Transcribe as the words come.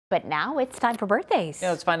But now it's time for birthdays. Yeah,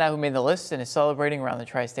 let's find out who made the list and is celebrating around the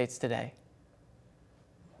Tri-States today.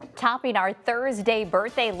 Topping our Thursday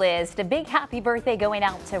birthday list, a big happy birthday going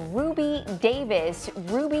out to Ruby Davis.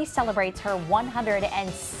 Ruby celebrates her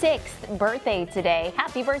 106th birthday today.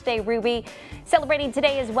 Happy birthday, Ruby. Celebrating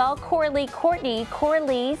today as well, Coralie Courtney.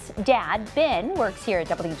 Coralie's dad, Ben, works here at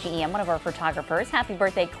WGEM, one of our photographers. Happy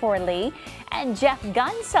birthday, Coralie. And Jeff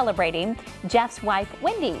Gunn celebrating. Jeff's wife,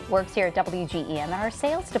 Wendy, works here at WGEM in our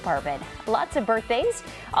sales department. Lots of birthdays.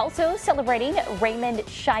 Also celebrating Raymond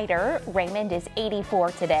Scheider. Raymond is 84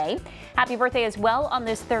 today. Happy birthday as well on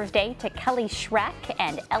this Thursday to Kelly Schreck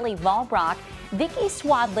and Ellie Valbrock, Vicky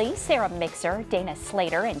Swadley, Sarah Mixer, Dana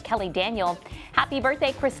Slater, and Kelly Daniel. Happy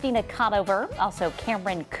birthday, Christina Conover, also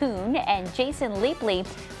Cameron Kuhn and Jason Leapley,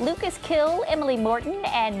 Lucas Kill, Emily Morton,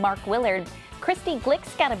 and Mark Willard. Christy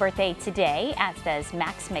Glick's got a birthday today, as does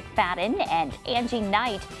Max McFadden and Angie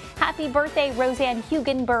Knight. Happy birthday, Roseanne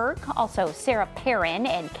Hugenberg, also Sarah Perrin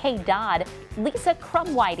and Kay Dodd, Lisa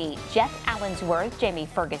Crumwhitey, Jeff Allensworth, Jamie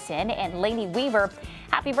Ferguson, and Lainey Weaver.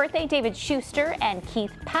 Happy birthday, David Schuster and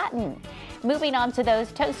Keith Patton. Moving on to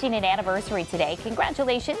those toasting an anniversary today.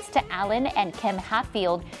 Congratulations to Alan and Kim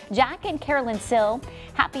Hatfield, Jack and Carolyn Sill.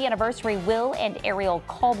 Happy anniversary, Will and Ariel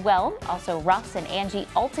Caldwell. Also Russ and Angie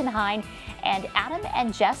Altenheim. And Adam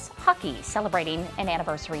and Jess Huckey celebrating an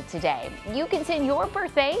anniversary today. You can send your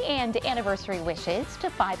birthday and anniversary wishes to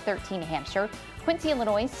 513 Hampshire, Quincy,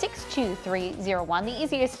 Illinois 62301. The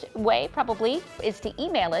easiest way probably is to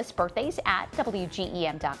email us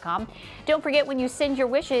birthdays@wgem.com. Don't forget, when you send your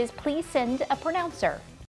wishes, please send a pronouncer.